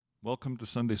Welcome to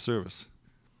Sunday service.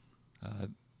 It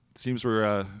seems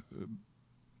we're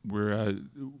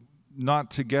not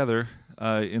together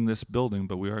in this building,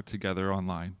 but we are together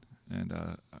online. And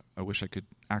I wish I could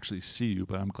actually see you,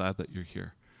 but I'm glad that you're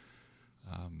here.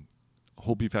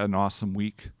 Hope you've had an awesome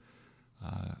week.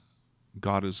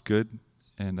 God is good,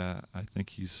 and I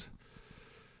think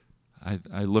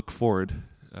I look forward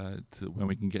to when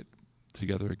we can get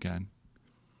together again.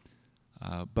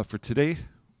 But for today,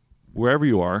 wherever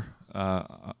you are,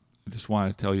 I just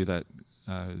want to tell you that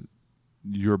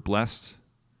you're blessed,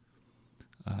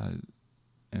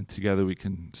 and together we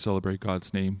can celebrate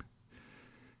God's name,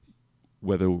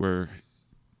 whether we're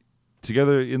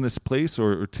together in this place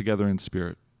or together in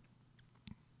spirit.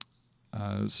 So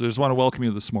I just want to welcome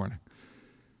you this morning.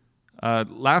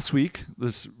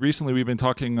 Recently we've been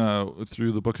talking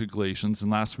through the book of Galatians,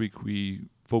 and last week we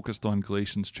focused on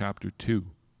Galatians chapter 2.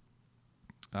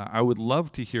 I would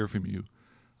love to hear from you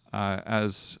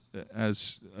as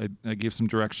I gave some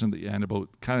direction at the end about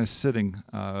kind of sitting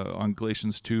on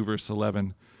Galatians 2, verse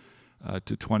 11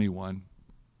 to 21,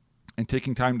 and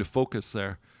taking time to focus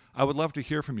there. I would love to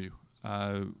hear from you.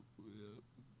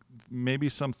 Maybe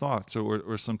some thoughts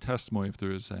or some testimony if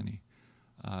there is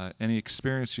any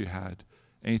experience you had,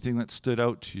 anything that stood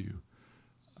out to you.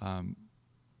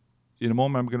 In a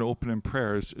moment, I'm going to open in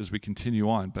prayer as we continue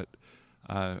on, but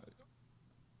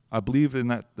I believe in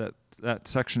that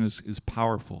section is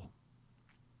powerful,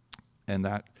 and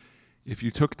that if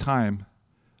you took time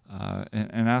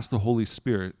and asked the Holy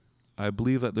Spirit, I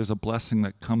believe that there's a blessing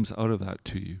that comes out of that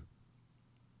to you.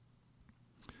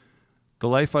 The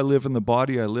life I live in the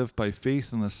body, I live by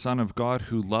faith in the Son of God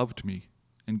who loved me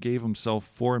and gave himself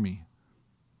for me.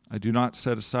 I do not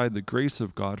set aside the grace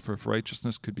of God, for if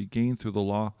righteousness could be gained through the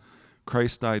law,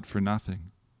 Christ died for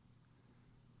nothing.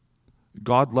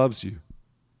 God loves you.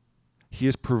 He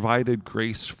has provided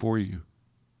grace for you,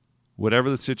 whatever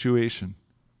the situation.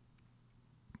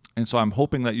 And so I'm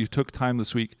hoping that you took time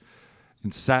this week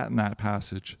and sat in that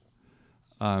passage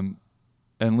and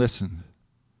listened.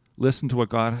 Listen to what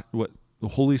the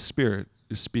Holy Spirit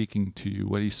is speaking to you,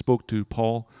 what he spoke to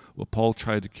Paul, what Paul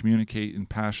tried to communicate in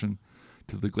passion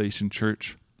to the Galatian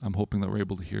church. I'm hoping that we're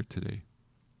able to hear today.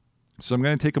 So I'm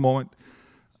going to take a moment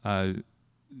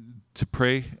to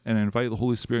pray and invite the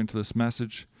Holy Spirit into this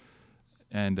message.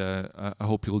 And I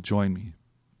hope you'll join me.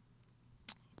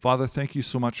 Father, thank you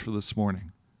so much for this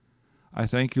morning. I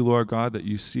thank you, Lord God, that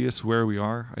you see us where we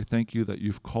are. I thank you that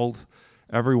you've called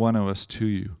every one of us to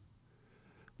you.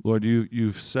 Lord,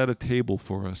 you've set a table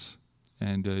for us,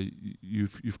 and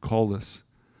you've called us.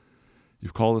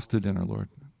 You've called us to dinner, Lord,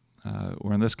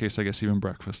 or in this case, I guess even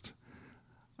breakfast.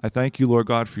 I thank you, Lord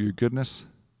God, for your goodness.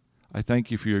 I thank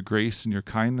you for your grace and your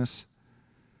kindness.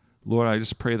 Lord, I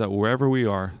just pray that wherever we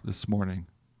are this morning,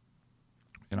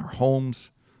 in our homes,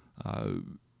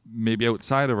 maybe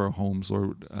outside of our homes,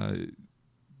 Lord,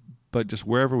 but just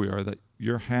wherever we are, that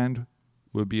your hand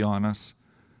would be on us,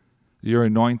 your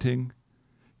anointing,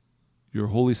 your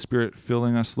Holy Spirit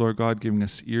filling us, Lord God, giving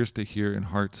us ears to hear and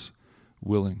hearts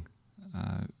willing.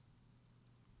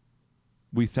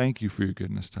 We thank you for your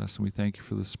goodness to us, and we thank you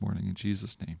for this morning. In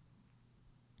Jesus' name.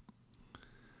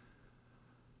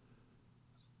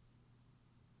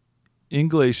 In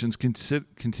Galatians,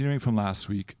 continuing from last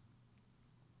week,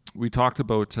 we talked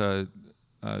about, well,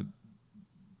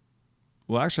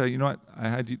 actually, you know what? I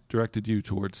had directed you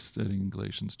towards studying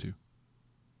Galatians 2.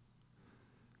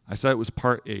 I said it was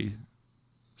part A,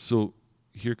 so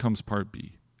here comes part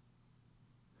B.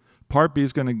 Part B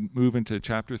is going to move into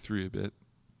chapter 3 a bit.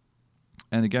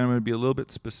 And again, I'm going to be a little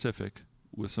bit specific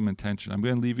with some intention. I'm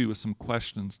going to leave you with some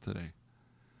questions today.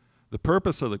 The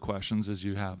purpose of the questions, as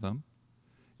you have them,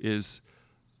 is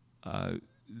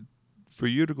for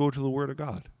you to go to the Word of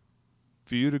God,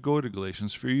 for you to go to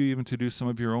Galatians, for you even to do some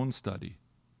of your own study.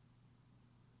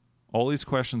 All these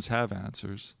questions have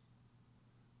answers,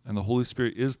 and the Holy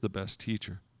Spirit is the best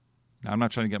teacher. Now, I'm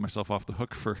not trying to get myself off the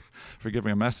hook for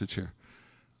giving a message here,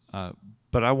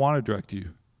 but I want to direct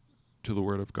you to the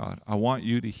Word of God. I want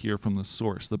you to hear from the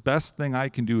source. The best thing I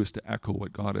can do is to echo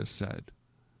what God has said.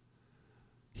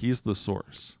 He's the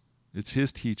source. It's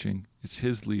his teaching, it's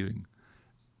his leading,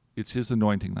 it's his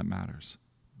anointing that matters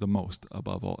the most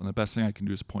above all. And the best thing I can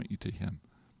do is point you to him.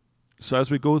 So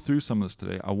as we go through some of this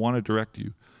today, I want to direct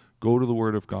you, go to the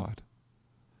Word of God.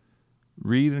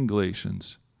 Read in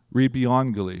Galatians, read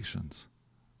beyond Galatians.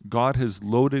 God has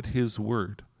loaded his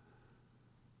Word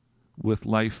with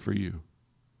life for you,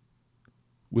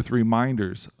 with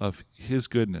reminders of his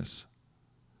goodness,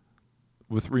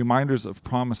 with reminders of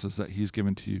promises that he's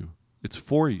given to you. It's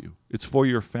for you. It's for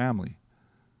your family.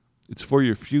 It's for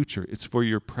your future. It's for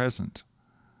your present.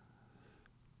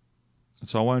 And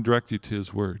so I want to direct you to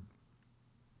his word.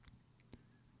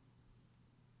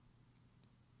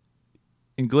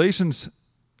 In Galatians,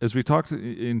 as we talked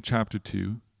in chapter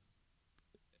 2,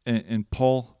 and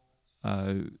Paul,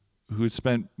 who had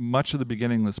spent much of the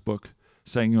beginning of this book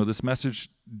saying, this message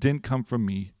didn't come from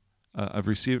me. I've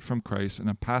received it from Christ, and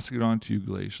I'm passing it on to you,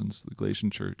 Galatians, the Galatian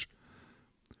church,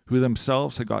 who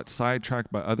themselves had got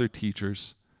sidetracked by other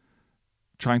teachers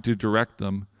trying to direct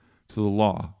them to the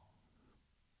law,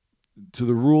 to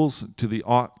the rules, to the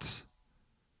oughts,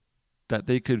 that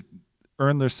they could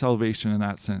earn their salvation in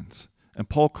that sense. And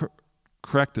Paul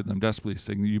corrected them desperately,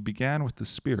 saying, you began with the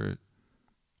Spirit.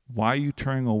 Why are you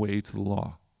turning away to the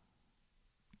law?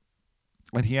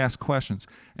 And he asked questions,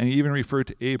 and he even referred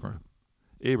to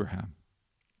Abraham.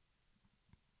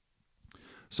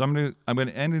 So I'm going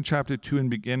to end in chapter 2 and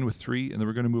begin with 3, and then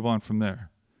we're going to move on from there.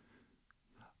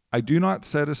 I do not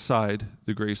set aside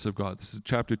the grace of God. This is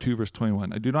chapter 2, verse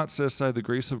 21. I do not set aside the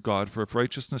grace of God, for if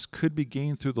righteousness could be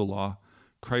gained through the law,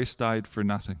 Christ died for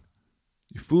nothing.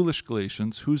 You foolish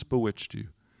Galatians, who's bewitched you?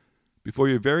 Before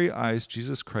your very eyes,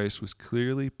 Jesus Christ was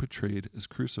clearly portrayed as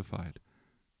crucified.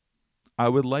 I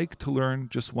would like to learn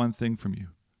just one thing from you.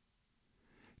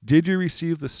 Did you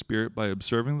receive the Spirit by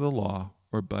observing the law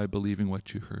or by believing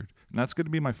what you heard? And that's going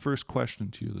to be my first question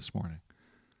to you this morning.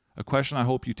 A question I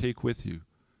hope you take with you.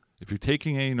 If you're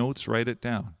taking any notes, write it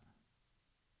down.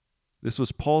 This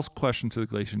was Paul's question to the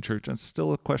Galatian church, and it's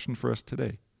still a question for us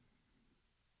today.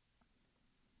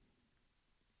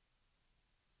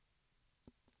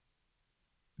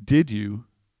 Did you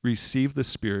receive the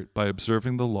Spirit by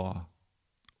observing the law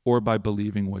or by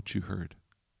believing what you heard?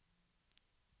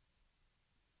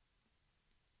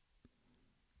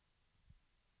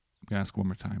 I'm going to ask one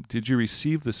more time. Did you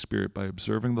receive the Spirit by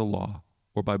observing the law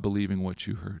or by believing what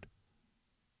you heard?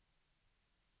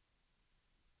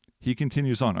 He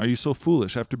continues on. Are you so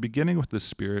foolish? After beginning with the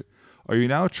Spirit, are you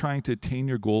now trying to attain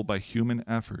your goal by human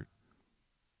effort?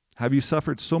 Have you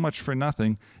suffered so much for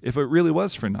nothing if it really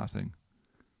was for nothing?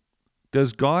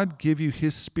 Does God give you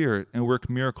his Spirit and work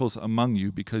miracles among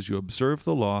you because you observe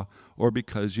the law or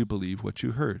because you believe what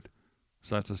you heard?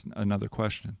 So that's another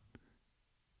question.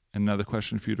 Another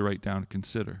question for you to write down and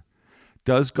consider.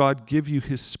 Does God give you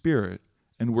his Spirit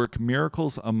and work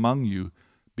miracles among you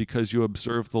because you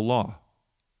observe the law?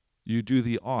 You do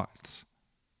the oughts.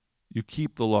 You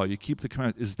keep the law. You keep the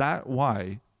command. Is that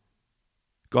why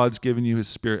God's given you his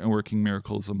Spirit and working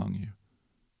miracles among you?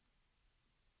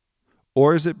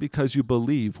 Or is it because you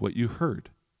believe what you heard?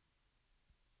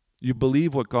 You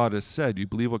believe what God has said. You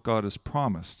believe what God has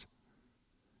promised.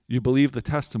 You believe the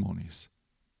testimonies.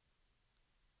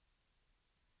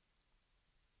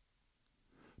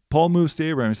 Paul moves to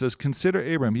Abraham. He says, consider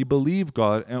Abraham. He believed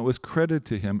God and it was credited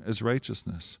to him as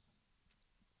righteousness.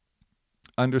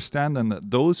 Understand then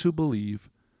that those who believe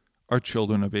are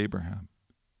children of Abraham.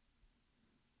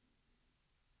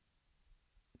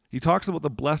 He talks about the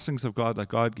blessings of God that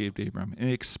God gave to Abraham, and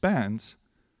he expands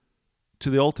to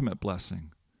the ultimate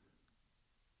blessing,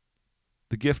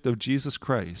 the gift of Jesus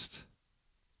Christ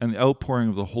and the outpouring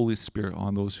of the Holy Spirit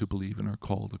on those who believe and are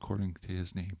called according to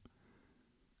his name.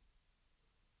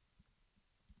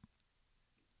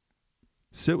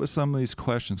 Sit with some of these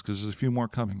questions because there's a few more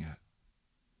coming yet.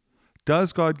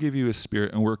 Does God give you his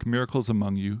Spirit and work miracles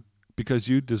among you because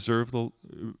you observe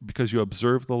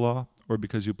the law or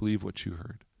because you believe what you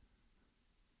heard?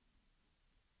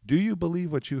 Do you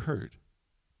believe what you heard?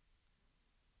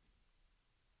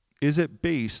 Is it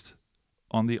based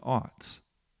on the oughts?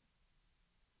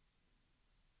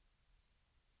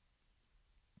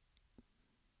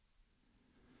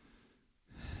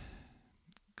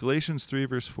 Galatians 3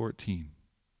 verse 14.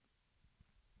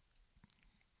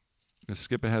 I'm going to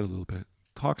skip ahead a little bit.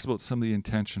 Talks about some of the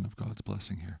intention of God's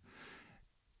blessing here.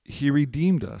 He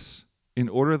redeemed us in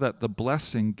order that the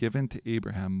blessing given to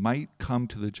Abraham might come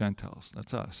to the Gentiles,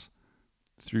 that's us,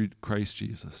 through Christ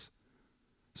Jesus,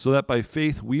 so that by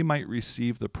faith we might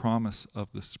receive the promise of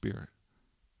the Spirit.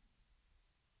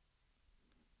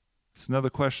 It's another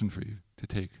question for you to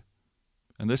take,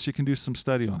 and this you can do some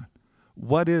study on.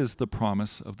 What is the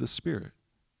promise of the Spirit?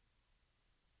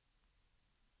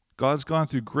 God's gone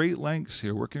through great lengths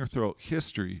here, working throughout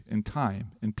history and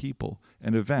time and people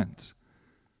and events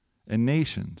and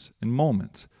nations and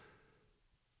moments.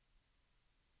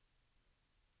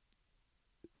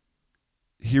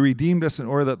 He redeemed us in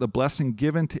order that the blessing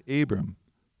given to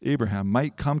Abraham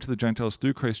might come to the Gentiles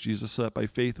through Christ Jesus, so that by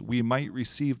faith we might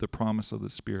receive the promise of the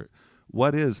Spirit.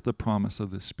 What is the promise of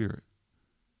the Spirit?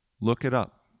 Look it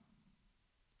up.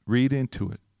 Read into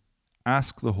it.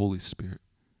 Ask the Holy Spirit.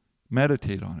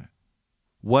 Meditate on it.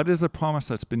 What is the promise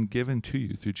that's been given to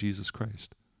you through Jesus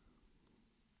Christ?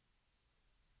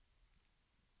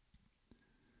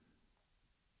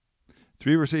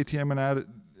 3 verse 18, I'm going to add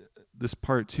this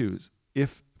part too.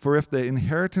 If the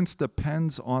inheritance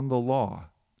depends on the law,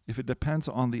 if it depends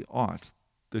on the oughts,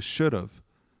 the should have,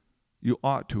 you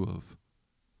ought to have,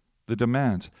 the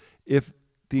demands, if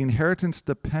the inheritance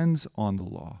depends on the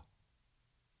law,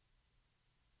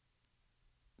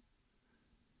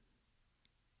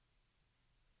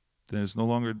 then it's no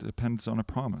longer dependence on a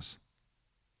promise.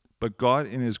 But God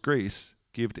in his grace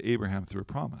gave to Abraham through a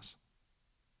promise.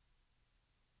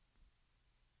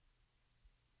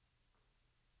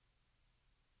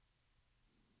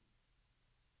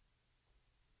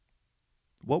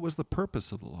 What was the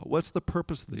purpose of the law? What's the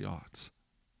purpose of the oughts?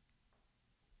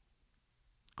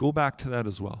 Go back to that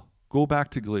as well. Go back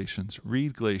to Galatians.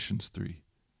 Read Galatians 3.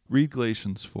 Read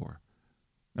Galatians 4.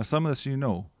 Now, some of this you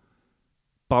know,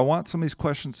 but I want some of these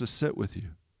questions to sit with you.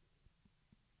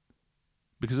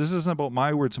 Because this isn't about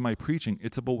my words and my preaching.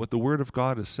 It's about what the Word of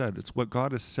God has said. It's what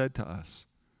God has said to us.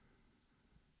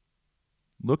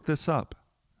 Look this up.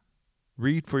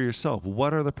 Read for yourself.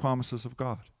 What are the promises of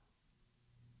God?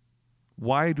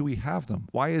 Why do we have them?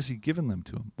 Why has he given them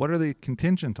to him? What are they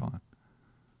contingent on?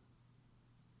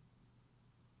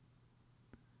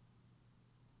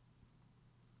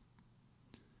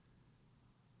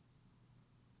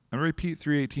 And repeat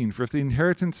 3:18. For if the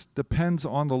inheritance depends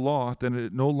on the law, then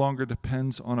it no longer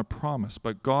depends on a promise.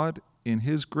 But God, in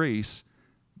his grace,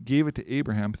 gave it to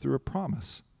Abraham through a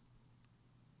promise.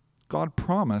 God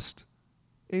promised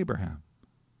Abraham.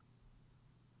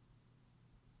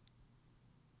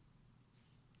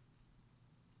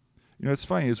 You know, it's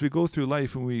funny, as we go through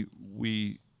life and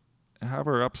we have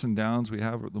our ups and downs, we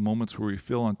have the moments where we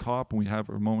feel on top and we have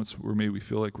our moments where maybe we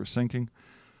feel like we're sinking.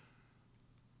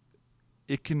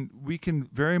 We can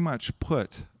very much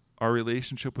put our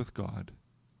relationship with God,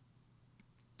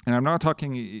 and I'm not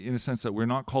talking in a sense that we're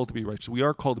not called to be righteous. We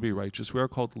are called to be righteous. We are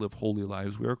called to live holy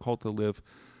lives. We are called to live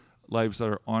lives that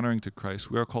are honoring to Christ.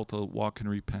 We are called to walk in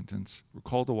repentance. We're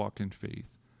called to walk in faith.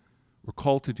 We're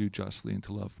called to do justly and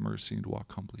to love mercy and to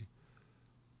walk humbly.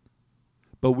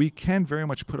 But we can very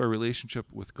much put our relationship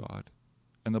with God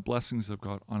and the blessings of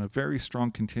God on a very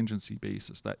strong contingency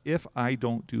basis, that if I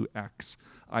don't do X,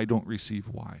 I don't receive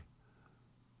Y.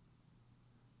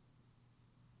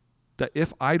 That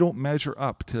if I don't measure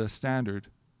up to a standard,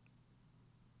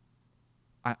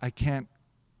 I can't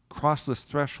cross this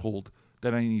threshold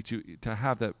that I need to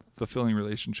have that fulfilling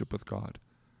relationship with God.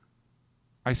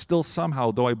 I still somehow,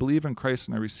 though I believe in Christ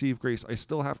and I receive grace, I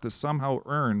still have to somehow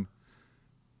earn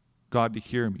God to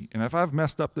hear me. And if I've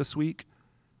messed up this week,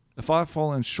 if I've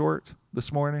fallen short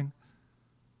this morning,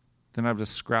 then I've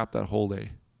just scrapped that whole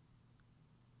day.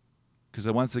 Because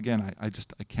once again, I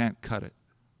can't cut it.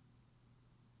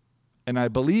 And I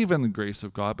believe in the grace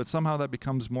of God, but somehow that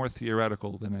becomes more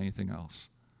theoretical than anything else.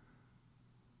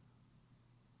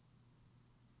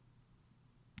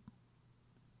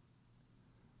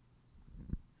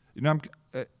 You know,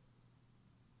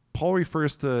 Paul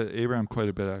refers to Abraham quite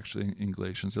a bit, actually, in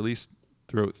Galatians, at least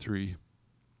throughout 3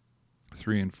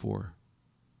 and 4.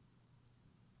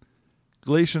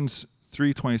 Galatians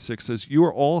 3:26 says, "You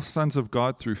are all sons of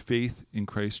God through faith in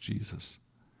Christ Jesus.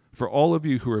 For all of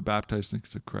you who are baptized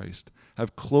into Christ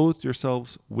have clothed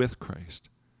yourselves with Christ.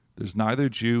 There's neither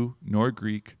Jew nor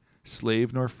Greek,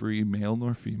 slave nor free, male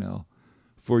nor female,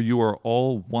 for you are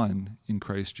all one in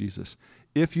Christ Jesus.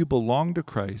 If you belong to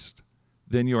Christ,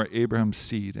 then you are Abraham's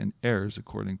seed and heirs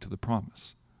according to the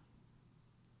promise."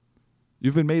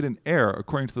 You've been made an heir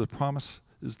according to the promises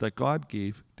that God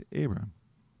gave to Abraham.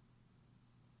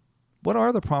 What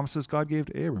are the promises God gave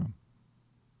to Abraham?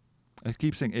 I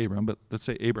keep saying Abram, but let's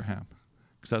say Abraham,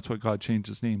 because that's what God changed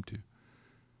his name to.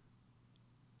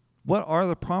 What are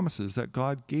the promises that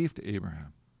God gave to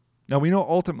Abraham? Now we know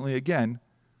ultimately, again,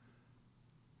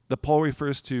 that Paul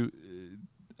refers to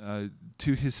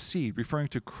his seed, referring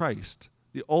to Christ,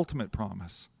 the ultimate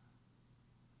promise,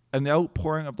 and the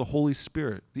outpouring of the Holy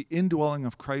Spirit, the indwelling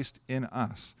of Christ in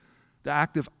us, the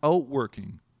active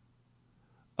outworking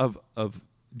of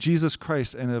Jesus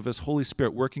Christ and of his Holy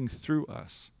Spirit working through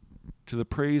us to the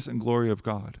praise and glory of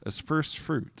God as first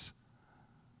fruits.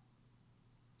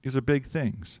 These are big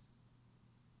things.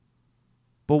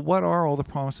 But what are all the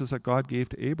promises that God gave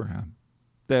to Abraham?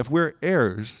 That if we're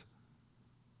heirs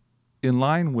in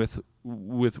line with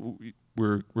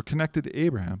we're connected to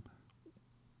Abraham,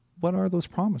 what are those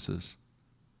promises?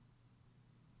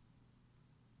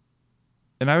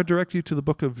 And I would direct you to the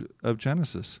book of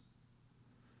Genesis.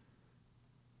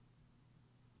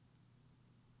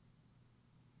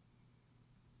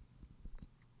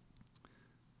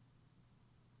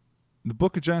 The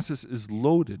book of Genesis is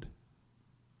loaded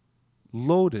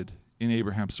in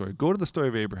Abraham's story. Go to the story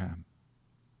of Abraham.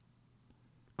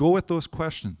 Go with those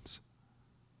questions.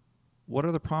 What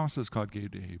are the promises God gave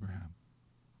to Abraham?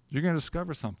 You're going to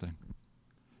discover something.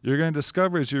 You're going to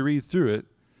discover as you read through it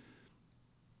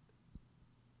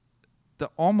that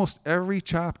almost every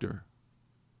chapter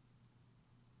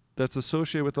that's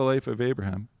associated with the life of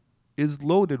Abraham is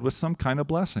loaded with some kind of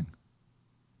blessing.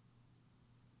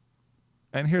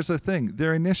 And here's the thing,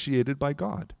 they're initiated by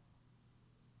God.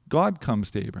 God comes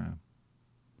to Abraham.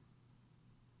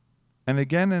 And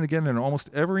again in almost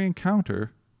every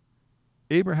encounter,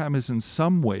 Abraham is in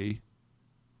some way,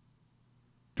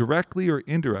 directly or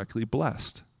indirectly,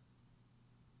 blessed.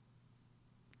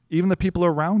 Even the people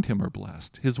around him are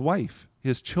blessed. His wife,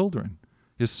 his children,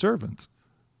 his servants.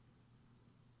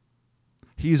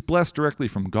 He's blessed directly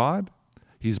from God.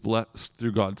 He's blessed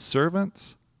through God's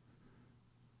servants.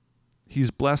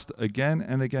 He's blessed again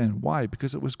and again. Why?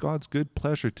 Because it was God's good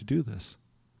pleasure to do this.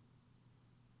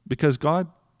 Because God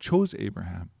chose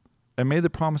Abraham and made the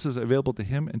promises available to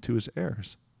him and to his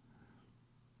heirs.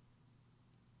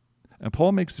 And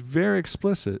Paul makes very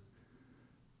explicit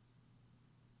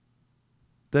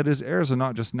that his heirs are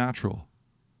not just natural,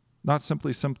 not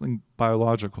simply something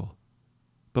biological,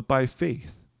 but by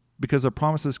faith, because the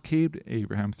promises came to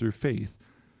Abraham through faith,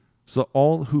 so that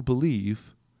all who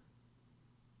believe,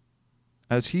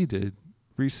 as he did,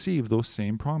 receive those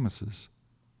same promises.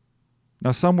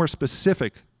 Now, some were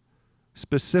specific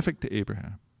to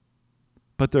Abraham,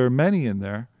 but there are many in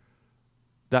there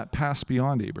that pass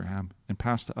beyond Abraham and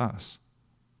pass to us.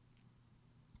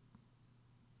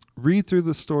 Read through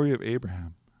the story of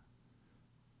Abraham.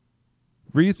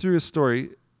 Read through his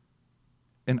story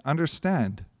and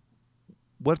understand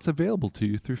what's available to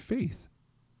you through faith.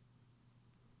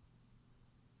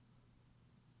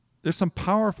 There's some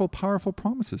powerful, powerful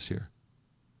promises here.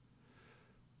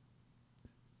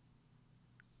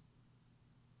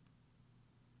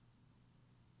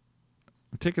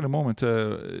 I'm taking a moment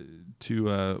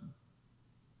to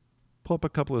pull up a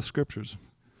couple of scriptures.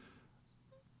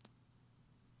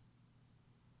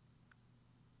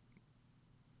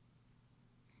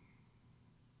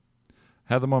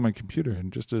 Had them on my computer,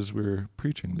 and just as we were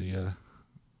preaching, the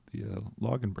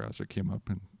login browser came up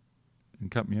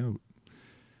and cut me out.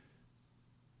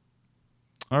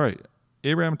 All right,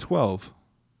 Abraham 12.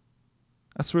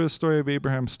 That's where the story of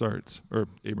Abraham starts, or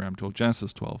Abraham 12,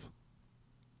 Genesis 12.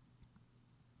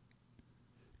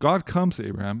 God comes to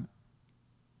Abraham,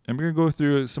 and we're going to go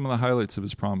through some of the highlights of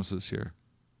his promises here.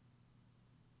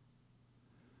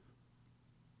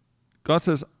 God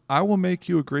says, I will make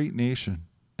you a great nation,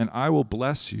 and I will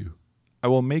bless you. I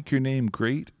will make your name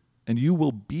great, and you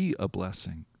will be a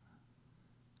blessing.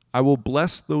 I will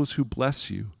bless those who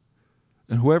bless you,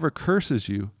 and whoever curses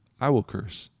you, I will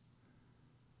curse.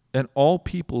 And all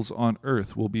peoples on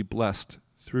earth will be blessed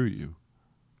through you.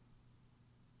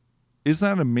 Isn't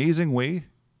that an amazing way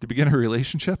to begin a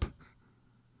relationship?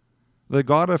 The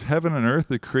God of heaven and earth,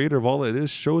 the creator of all that is,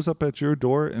 shows up at your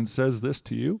door and says this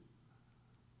to you?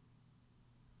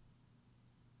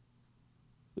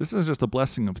 This isn't just a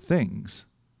blessing of things.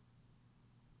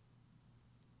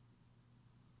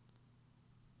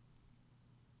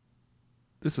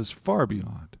 This is far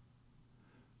beyond.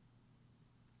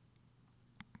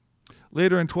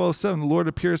 Later in 12:7, the Lord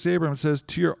appears to Abraham and says,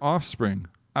 to your offspring,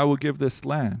 I will give this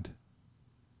land.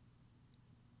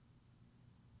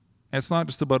 And it's not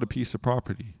just about a piece of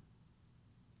property.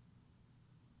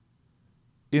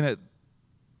 In it,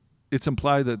 it's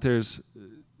implied that there's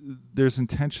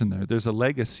intention there. There's a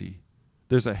legacy.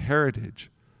 There's a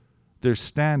heritage. There's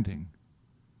standing.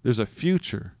 There's a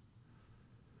future.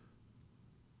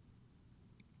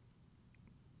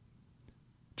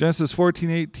 Genesis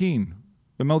 14:18,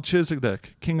 when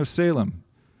Melchizedek, king of Salem,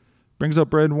 brings up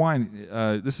bread and wine.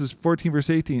 This is 14 verse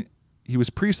 18. He was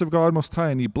priest of God Most High,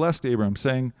 and he blessed Abraham,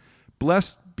 saying,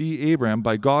 blessed be Abraham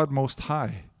by God Most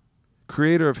High,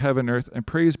 creator of heaven and earth, and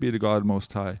praise be to God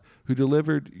Most High, who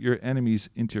delivered your enemies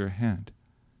into your hand.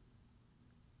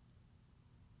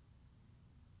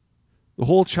 The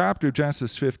whole chapter of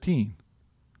Genesis 15, you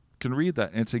can read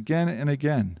that, and it's again and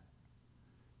again.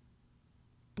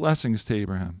 Blessings to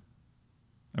Abraham.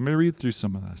 I'm going to read through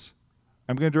some of this.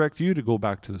 I'm going to direct you to go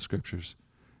back to the scriptures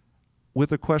with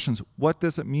the questions, what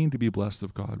does it mean to be blessed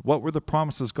of God? What were the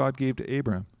promises God gave to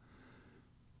Abraham?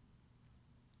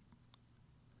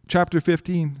 Chapter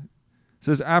 15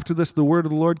 says, after this, the word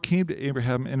of the Lord came to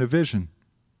Abraham in a vision.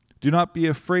 Do not be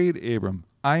afraid, Abram.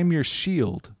 I am your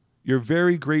shield, your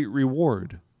very great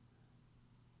reward.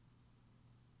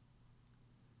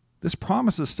 This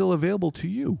promise is still available to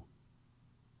you,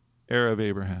 heir of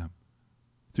Abraham,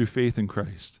 through faith in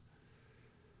Christ.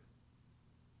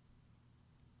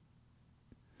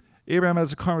 Abraham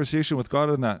has a conversation with God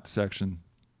in that section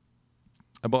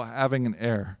about having an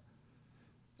heir.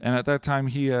 And at that time,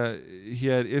 he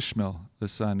had Ishmael, the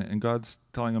son, and God's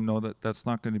telling him, no, that's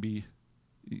not going to be,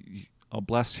 I'll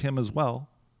bless him as well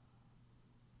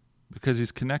because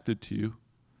he's connected to you,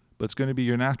 but it's going to be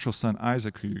your natural son,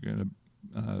 Isaac, who's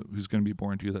going to be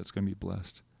born to you, that's going to be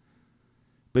blessed.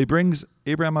 But he brings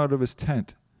Abraham out of his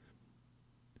tent.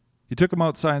 He took him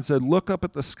outside and said, look up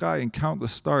at the sky and count the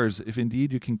stars, if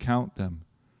indeed you can count them.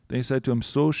 Then he said to him,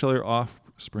 so shall your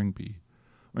offspring be.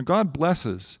 When God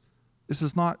blesses,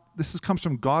 this comes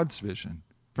from God's vision,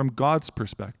 from God's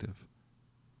perspective.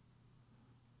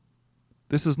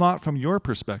 This is not from your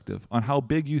perspective on how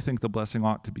big you think the blessing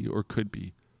ought to be or could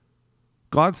be.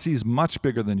 God sees much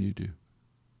bigger than you do.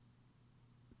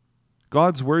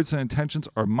 God's words and intentions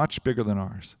are much bigger than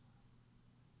ours.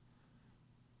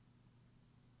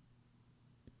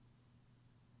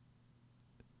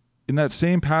 In that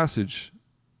same passage,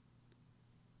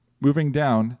 moving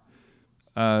down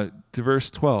to verse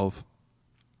 12,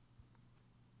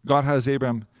 God has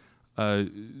Abraham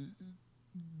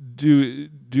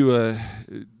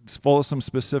follow some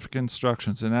specific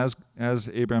instructions, and as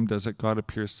Abraham does it, God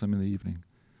appears to him in the evening.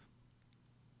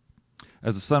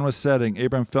 As the sun was setting,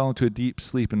 Abraham fell into a deep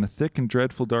sleep, and a thick and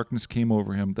dreadful darkness came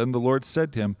over him. Then the Lord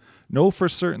said to him, know for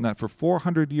certain that for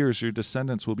 400 years your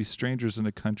descendants will be strangers in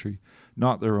a country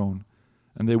not their own,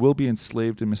 and they will be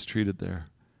enslaved and mistreated there.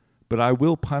 But I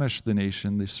will punish the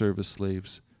nation they serve as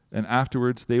slaves, and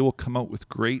afterwards they will come out with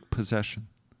great possession.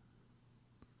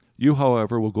 You,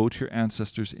 however, will go to your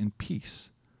ancestors in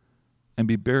peace and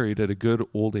be buried at a good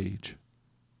old age.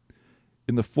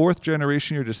 In the 4th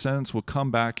generation your descendants will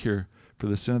come back here, for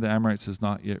the sin of the Amorites has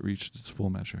not yet reached its full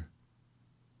measure.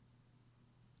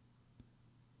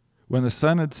 When the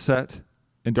sun had set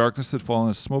and darkness had fallen,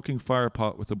 a smoking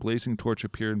firepot with a blazing torch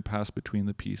appeared and passed between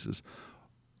the pieces.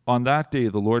 On that day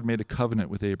the Lord made a covenant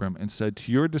with Abram and said,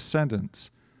 to your descendants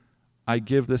I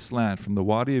give this land from the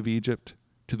Wadi of Egypt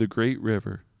to the great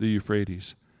river, the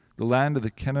Euphrates, the land of the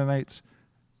Canaanites,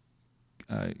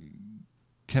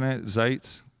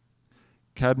 Kenizzites,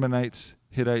 Cadmonites,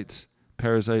 Hittites,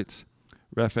 Perizzites,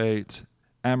 Rephaites,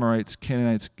 Amorites,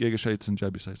 Canaanites, Girgashites, and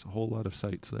Jebusites. A whole lot of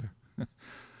sites there.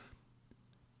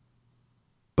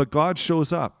 But God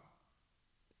shows up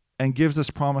and gives this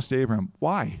promise to Abraham.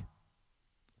 Why?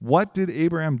 What did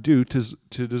Abraham do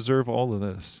to deserve all of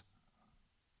this?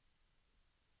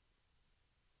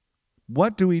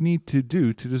 What do we need to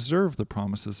do to deserve the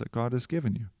promises that God has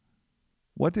given you?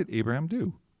 What did Abraham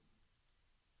do?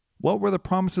 What were the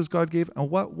promises God gave, and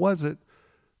what was it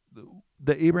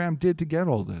that Abraham did to get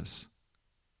all this?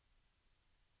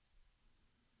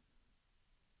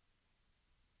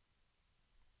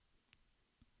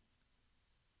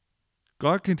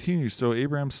 God continues to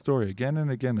Abraham's story again and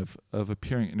again of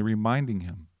appearing and reminding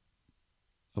him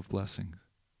of blessings.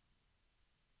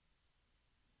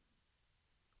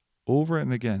 Over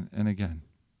and again and again.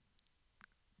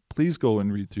 Please go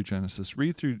and read through Genesis.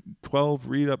 Read through 12,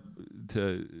 read up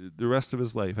to the rest of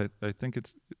his life. I think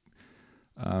it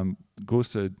goes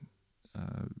to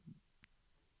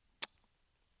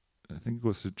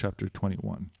chapter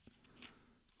 21.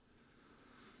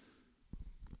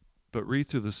 But read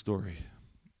through the story.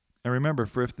 And remember,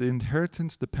 for if the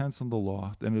inheritance depends on the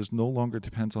law, then it no longer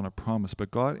depends on a promise.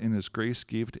 But God in his grace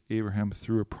gave it to Abraham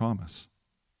through a promise.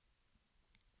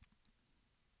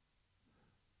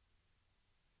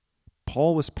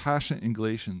 Paul was passionate in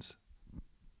Galatians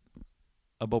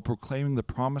about proclaiming the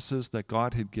promises that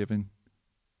God had given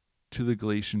to the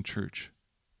Galatian church,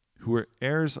 who were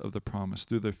heirs of the promise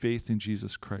through their faith in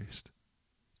Jesus Christ.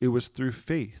 It was through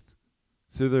faith,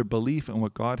 through their belief in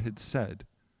what God had said,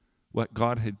 what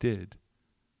God had did.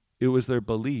 It was their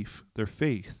belief, their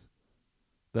faith,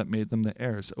 that made them the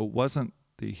heirs. It wasn't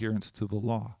the adherence to the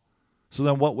law. So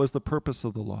then what was the purpose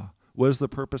of the law? What is the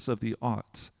purpose of the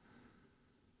oughts?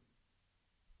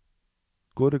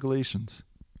 Go to Galatians.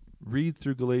 Read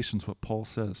through Galatians what Paul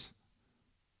says.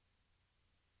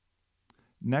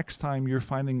 Next time you're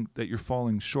finding that you're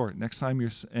falling short, next time you're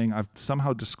saying, I've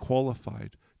somehow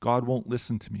disqualified, God won't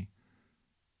listen to me,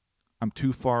 I'm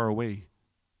too far away,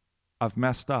 I've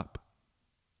messed up,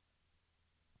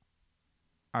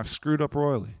 I've screwed up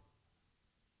royally,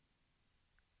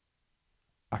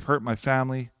 I've hurt my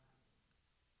family,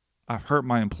 I've hurt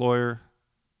my employer,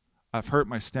 I've hurt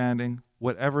my standing,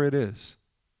 whatever it is.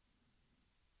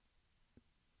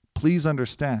 Please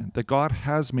understand that God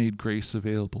has made grace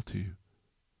available to you.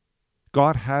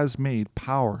 God has made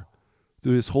power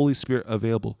through his Holy Spirit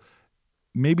available.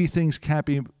 Maybe things can't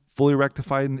be fully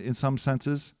rectified in some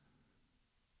senses,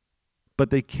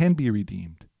 but they can be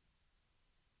redeemed.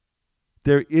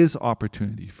 there is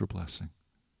opportunity for blessing.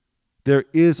 There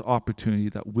is opportunity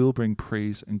that will bring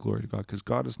praise and glory to God, because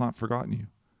God has not forgotten you.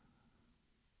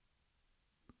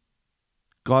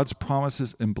 God's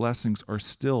promises and blessings are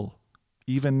still,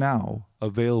 even now,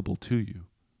 available to you.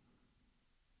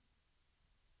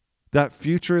 That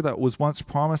future that was once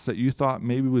promised that you thought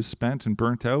maybe was spent and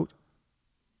burnt out,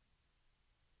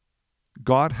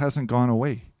 God hasn't gone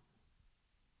away.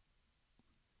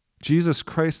 Jesus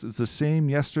Christ is the same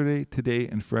yesterday, today,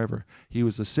 and forever. He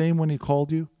was the same when he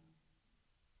called you,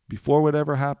 before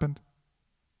whatever happened.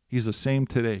 He's the same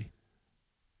today.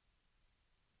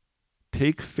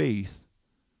 Take faith,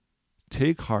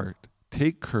 take heart,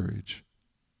 take courage,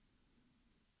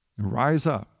 and rise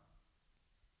up.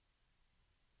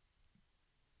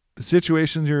 The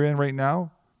situations you're in right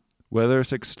now, whether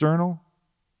it's external,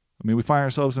 we find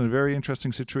ourselves in a very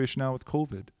interesting situation now with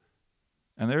COVID.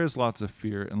 And there is lots of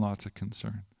fear and lots of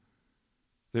concern.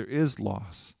 There is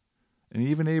loss. And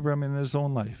even Abraham in his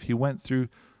own life, he went through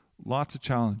lots of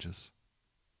challenges.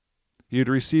 He would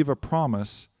receive a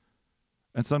promise,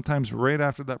 and sometimes right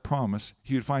after that promise,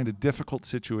 he would find a difficult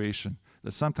situation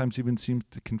that sometimes even seemed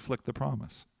to conflict the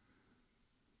promise.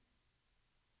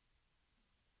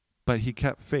 But he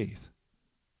kept faith.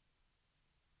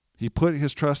 He put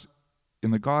his trust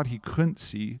in the God he couldn't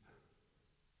see,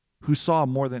 who saw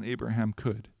more than Abraham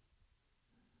could.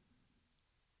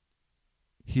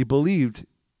 He believed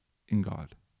in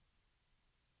God.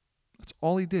 That's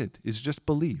all he did, is just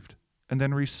believed, and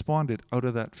then responded out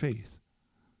of that faith.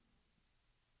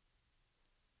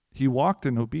 He walked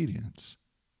in obedience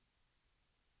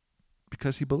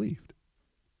because he believed.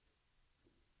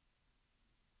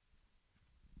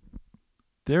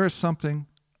 There is something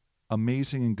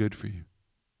amazing and good for you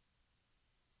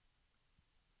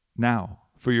now,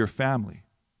 for your family,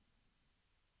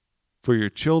 for your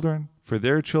children, for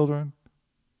their children.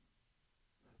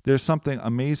 There's something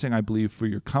amazing, I believe, for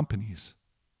your companies,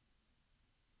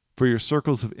 for your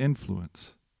circles of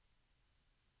influence.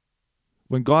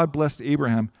 When God blessed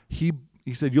Abraham, he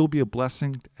said, you'll be a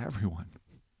blessing to everyone.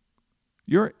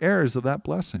 You're heirs of that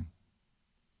blessing.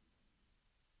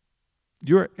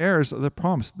 You're heirs of the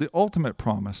promise. The ultimate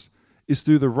promise is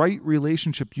through the right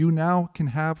relationship you now can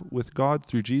have with God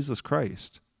through Jesus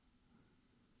Christ.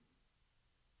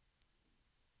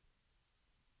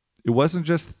 It wasn't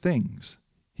just things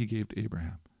he gave to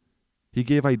Abraham. He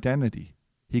gave identity.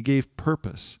 He gave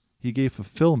purpose. He gave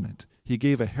fulfillment. He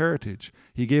gave a heritage.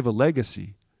 He gave a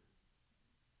legacy.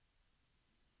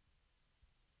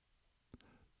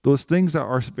 Those things that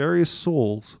our various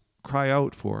souls cry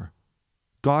out for,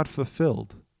 God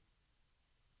fulfilled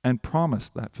and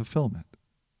promised that fulfillment.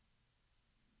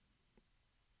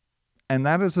 And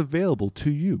that is available to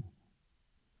you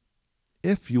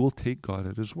if you will take God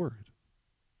at his word,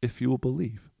 if you will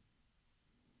believe.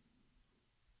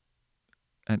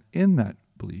 And in that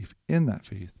belief, in that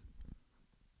faith,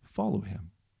 follow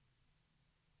him.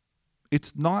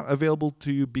 It's not available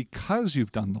to you because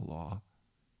you've done the law,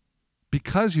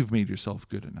 because you've made yourself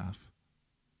good enough.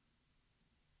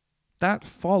 That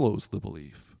follows the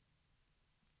belief.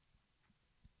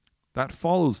 That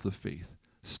follows the faith.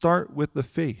 Start with the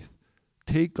faith.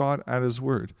 Take God at his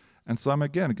word. And so I'm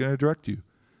again going to direct you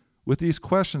with these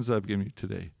questions that I've given you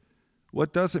today.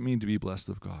 What does it mean to be blessed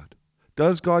of God?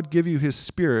 Does God give you his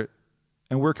Spirit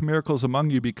and work miracles among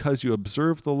you because you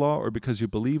observe the law or because you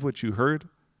believe what you heard?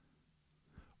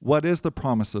 What is the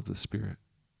promise of the Spirit?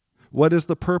 What is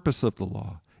the purpose of the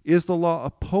law? Is the law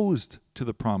opposed to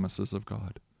the promises of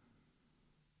God?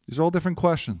 These are all different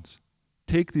questions.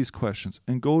 Take these questions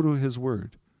and go to his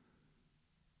word.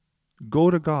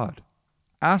 Go to God.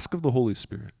 Ask of the Holy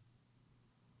Spirit.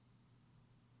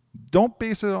 Don't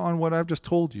base it on what I've just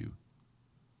told you.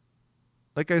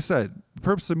 Like I said, the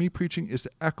purpose of me preaching is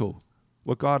to echo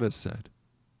what God has said.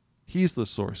 He's the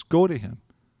source. Go to him.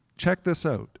 Check this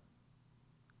out.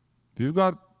 If you've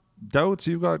got doubts,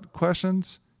 you've got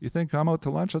questions, you think I'm out to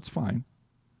lunch, that's fine.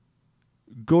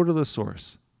 Go to the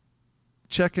source.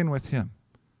 Check in with him.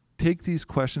 Take these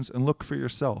questions and look for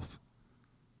yourself.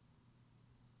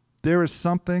 There is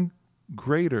something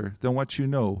greater than what you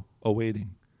know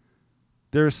awaiting.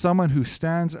 There is someone who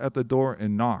stands at the door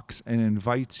and knocks and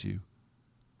invites you.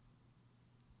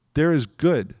 There is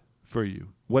good for you,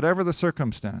 whatever the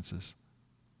circumstances.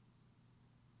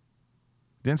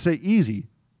 Didn't say easy,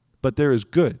 but there is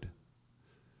good.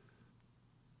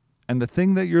 And the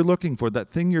thing that you're looking for, that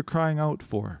thing you're crying out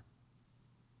for,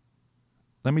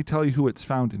 let me tell you who it's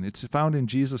found in. It's found in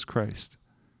Jesus Christ.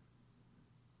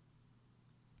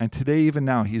 And today, even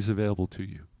now, he's available to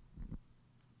you.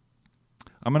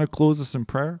 I'm going to close this in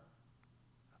prayer.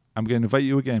 I'm going to invite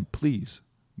you again, please,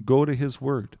 Go to his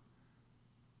word.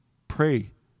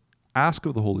 Pray. Ask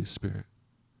of the Holy Spirit.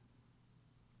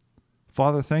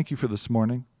 Father, thank you for this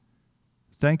morning.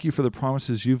 Thank you for the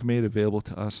promises you've made available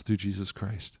to us through Jesus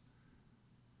Christ.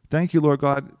 Thank you, Lord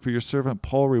God, for your servant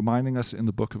Paul reminding us in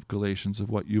the book of Galatians of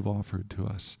what you've offered to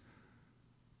us.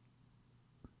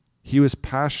 He was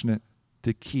passionate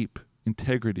to keep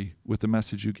integrity with the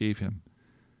message you gave him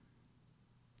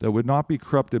that would not be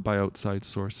corrupted by outside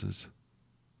sources.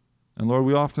 And Lord,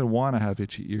 we often want to have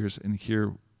itchy ears and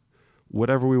hear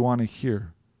whatever we want to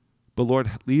hear. But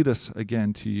Lord, lead us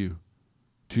again to you,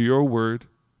 to your word,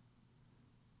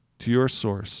 to your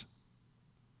source.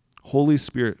 Holy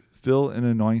Spirit, fill and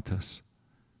anoint us.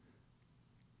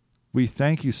 We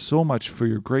thank you so much for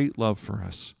your great love for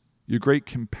us, your great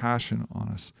compassion on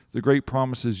us, the great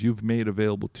promises you've made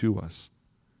available to us.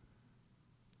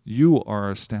 You are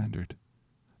our standard.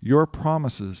 Your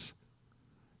promises,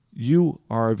 you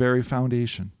are our very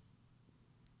foundation.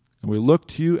 And we look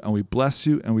to you and we bless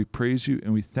you and we praise you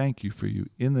and we thank you for you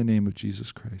in the name of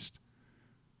Jesus Christ.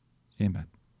 Amen.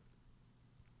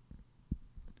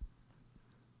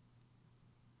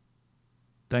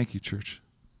 Thank you, church.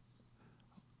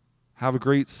 Have a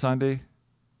great Sunday.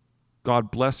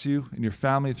 God bless you and your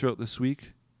family throughout this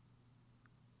week.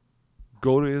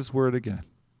 Go to his word again.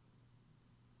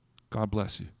 God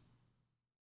bless you.